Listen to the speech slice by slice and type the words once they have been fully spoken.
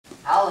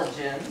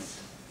halogens,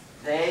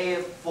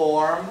 they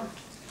form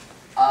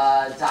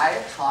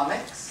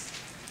diatomics.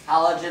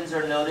 Halogens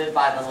are noted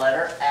by the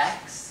letter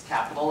X,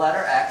 capital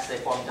letter X. They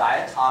form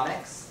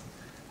diatomics.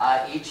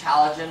 Each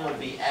halogen would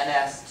be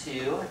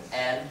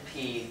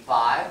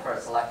ns2np5 for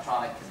its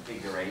electronic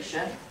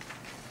configuration.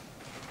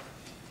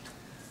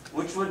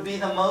 Which would be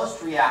the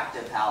most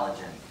reactive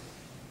halogen?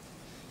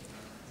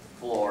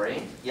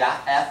 Fluorine.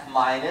 Yeah, F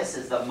minus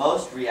is the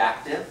most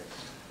reactive.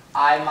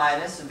 I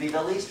minus would be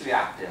the least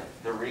reactive.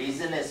 The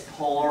reason is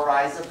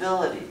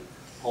polarizability.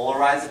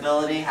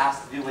 Polarizability has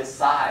to do with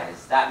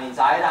size. That means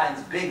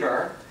iodine's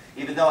bigger,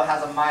 even though it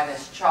has a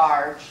minus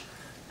charge.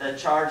 The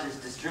charge is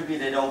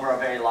distributed over a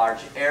very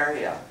large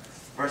area.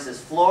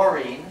 Versus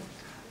fluorine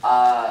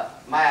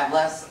might have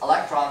less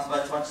electrons,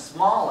 but it's much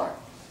smaller.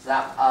 So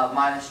that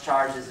minus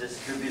charge is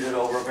distributed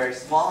over a very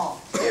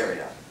small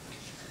area.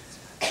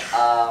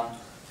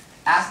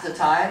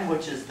 Astatine,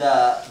 which is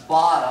the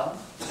bottom,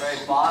 the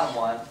very bottom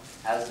one,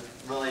 has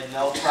really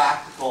no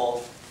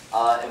practical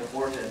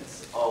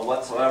importance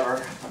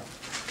whatsoever.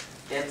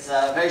 It's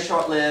very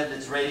short-lived,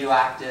 it's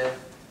radioactive,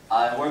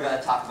 and we're going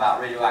to talk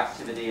about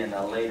radioactivity in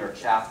a later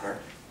chapter.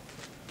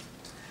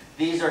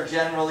 These are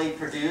generally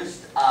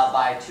produced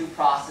by two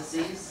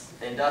processes,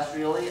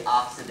 industrially,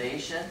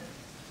 oxidation,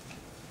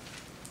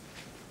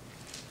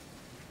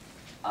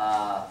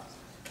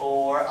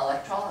 or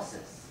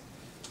electrolysis.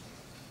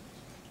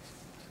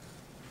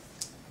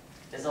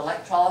 Is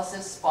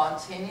electrolysis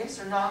spontaneous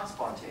or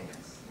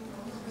non-spontaneous?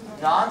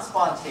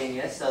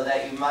 Non-spontaneous, so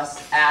that you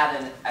must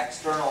add an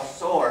external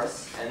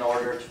source in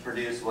order to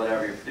produce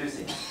whatever you're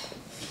producing.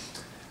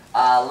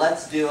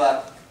 Let's do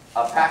a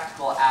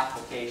practical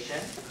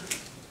application.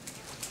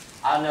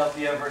 I don't know if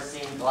you've ever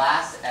seen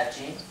glass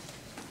etching.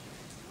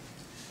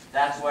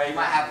 That's where you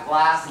might have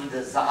glass and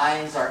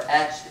designs are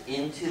etched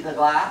into the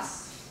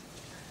glass.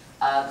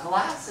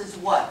 Glass is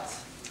what?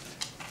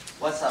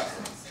 What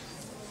substance?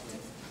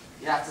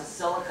 Yeah, it's a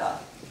silica.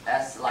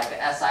 Like a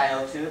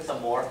SiO2, it's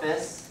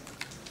amorphous.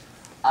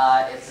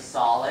 It's a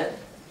solid.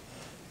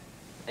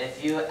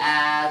 If you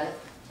add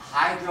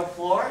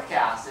hydrofluoric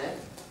acid,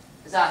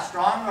 is that a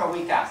strong or a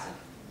weak acid?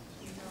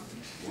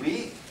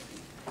 Weak.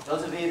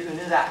 Those of you who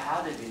knew that,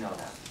 how did you know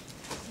that?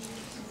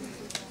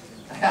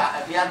 Yeah,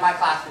 if you had my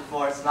class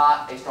before, it's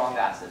not a strong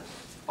acid.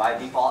 By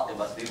default, it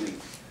must be weak.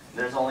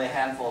 There's only a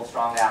handful of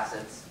strong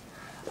acids.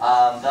 The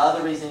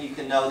other reason you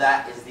can know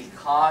that is the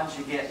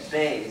conjugate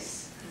base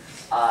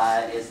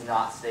is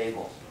not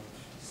stable.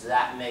 So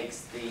that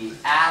makes the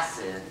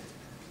acid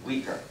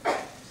weaker.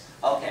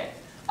 Okay,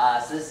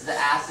 so this is the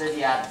acid.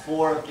 You add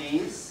 4 of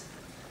these.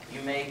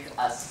 You make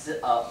a,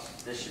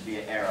 this should be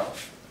an arrow,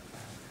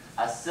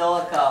 a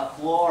silica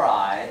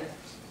fluoride,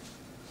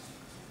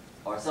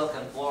 or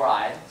silicon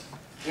fluoride,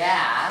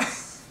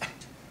 gas,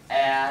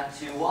 and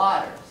 2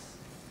 waters,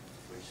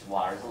 which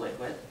water is a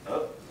liquid.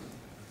 Oh.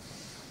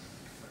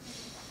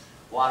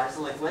 Water is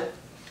a liquid.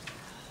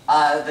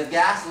 The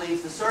gas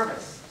leaves the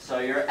surface. So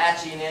you're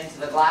etching into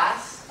the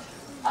glass.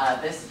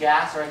 This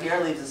gas right here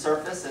leaves the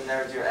surface, and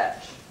there's your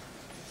etch.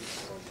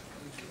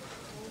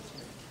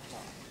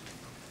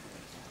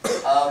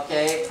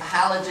 Okay,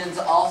 halogens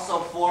also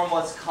form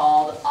what's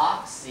called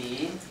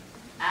oxy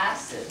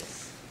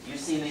acids. You've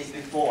seen these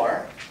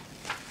before,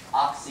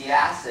 oxy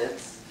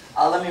acids.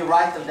 Let me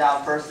write them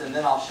down first, and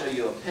then I'll show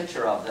you a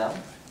picture of them.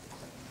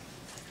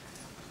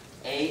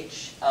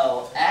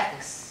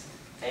 HOX,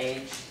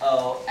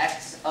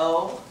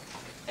 HOXO,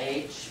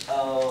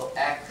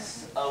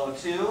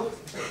 HOXO2,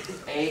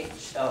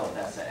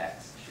 that's an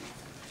X,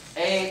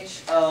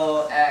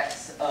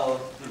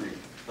 HOXO3.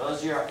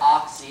 Those are your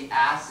oxy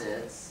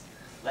acids.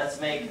 Let's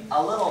make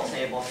a little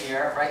table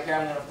here. Right here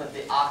I'm going to put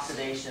the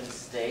oxidation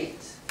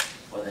state,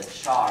 or the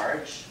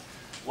charge.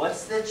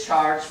 What's the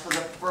charge for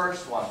the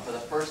first one, for the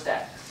first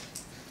X?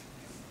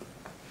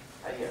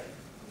 Right here.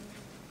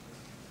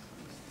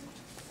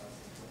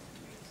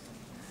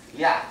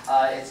 Yeah,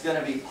 it's going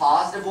to be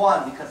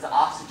 +1 because the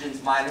oxygen's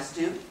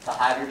 -2, the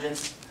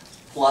hydrogen's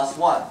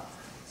 +1.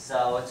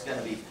 So it's going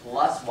to be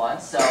 +1.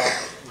 So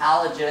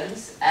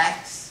halogens,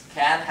 X,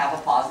 can have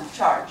a positive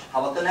charge.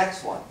 How about the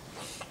next one?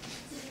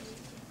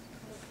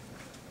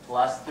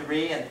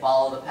 +3 and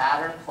follow the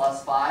pattern,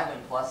 +5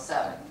 and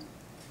 +7.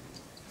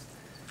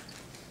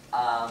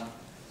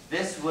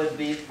 This would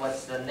be,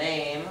 what's the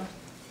name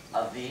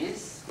of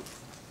these?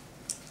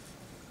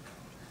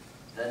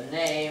 The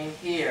name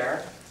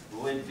here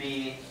would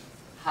be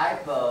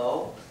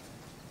hypohalous.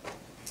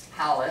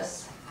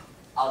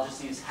 I'll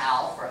just use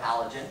hal for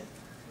halogen.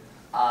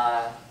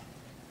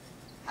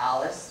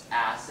 Halous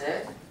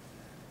acid.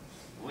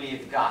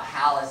 We've got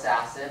halous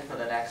acid for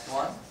the next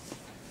one.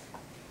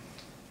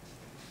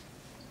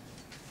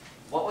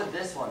 What would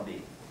this one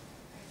be?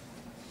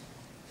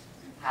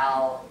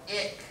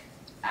 Halic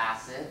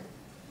acid.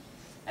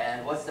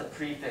 And what's the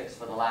prefix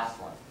for the last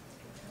one?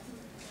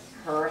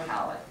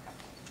 Perhalic.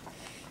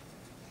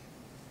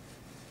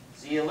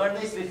 So you learned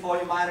these before,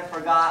 you might have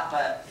forgot,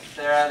 but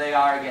there they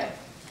are again.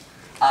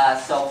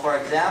 So for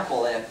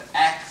example, if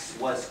X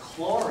was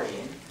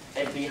chlorine,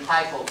 It'd be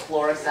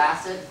hypochlorous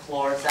acid,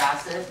 chloric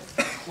acid,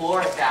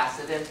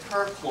 and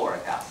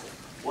perchloric acid,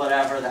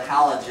 whatever the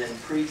halogen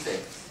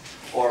prefix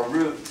or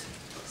root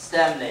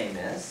stem name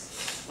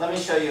is. Let me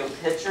show you a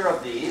picture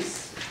of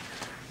these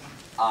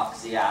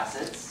oxy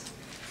acids.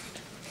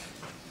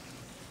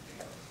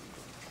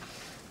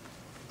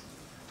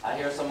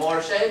 Here's some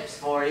more shapes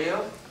for you.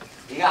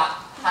 You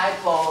got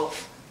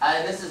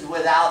and this is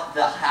without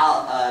the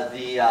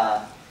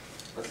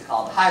what's it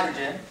called, the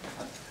hydrogen.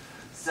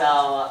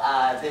 So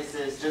this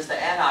is just the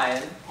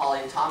anion,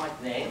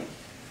 polyatomic name.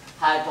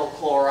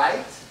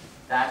 Hypochlorite,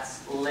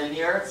 that's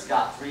linear, it's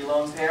got 3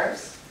 lone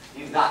pairs.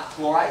 You've got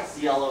chlorite,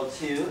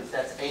 ClO2,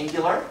 that's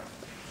angular.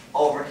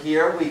 Over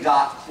here we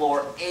got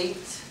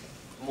chlorate,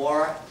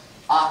 more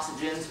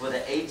oxygens with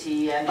an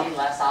ATE ending,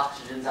 less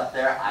oxygens up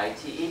there,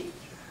 ITE.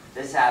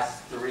 This has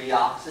 3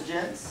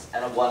 oxygens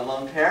and a 1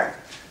 lone pair.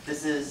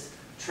 This is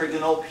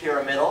trigonal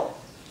pyramidal.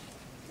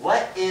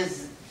 What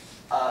is,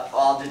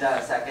 I'll do that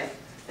in a second.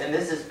 And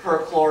this is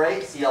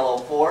perchlorate,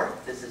 ClO4.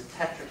 This is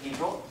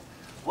tetrahedral.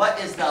 What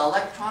is the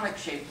electronic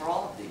shape for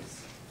all of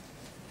these?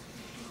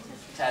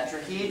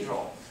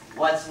 Tetrahedral.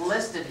 What's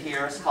listed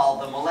here is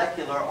called the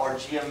molecular or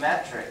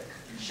geometric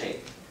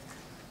shape.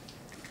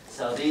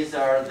 So these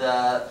are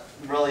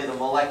really the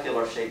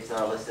molecular shapes that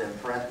are listed in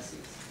parentheses.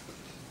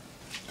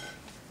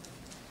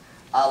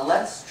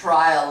 Let's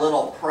try a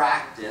little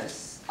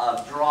practice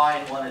of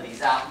drawing one of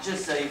these out,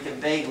 just so you can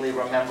vaguely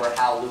remember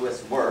how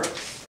Lewis works.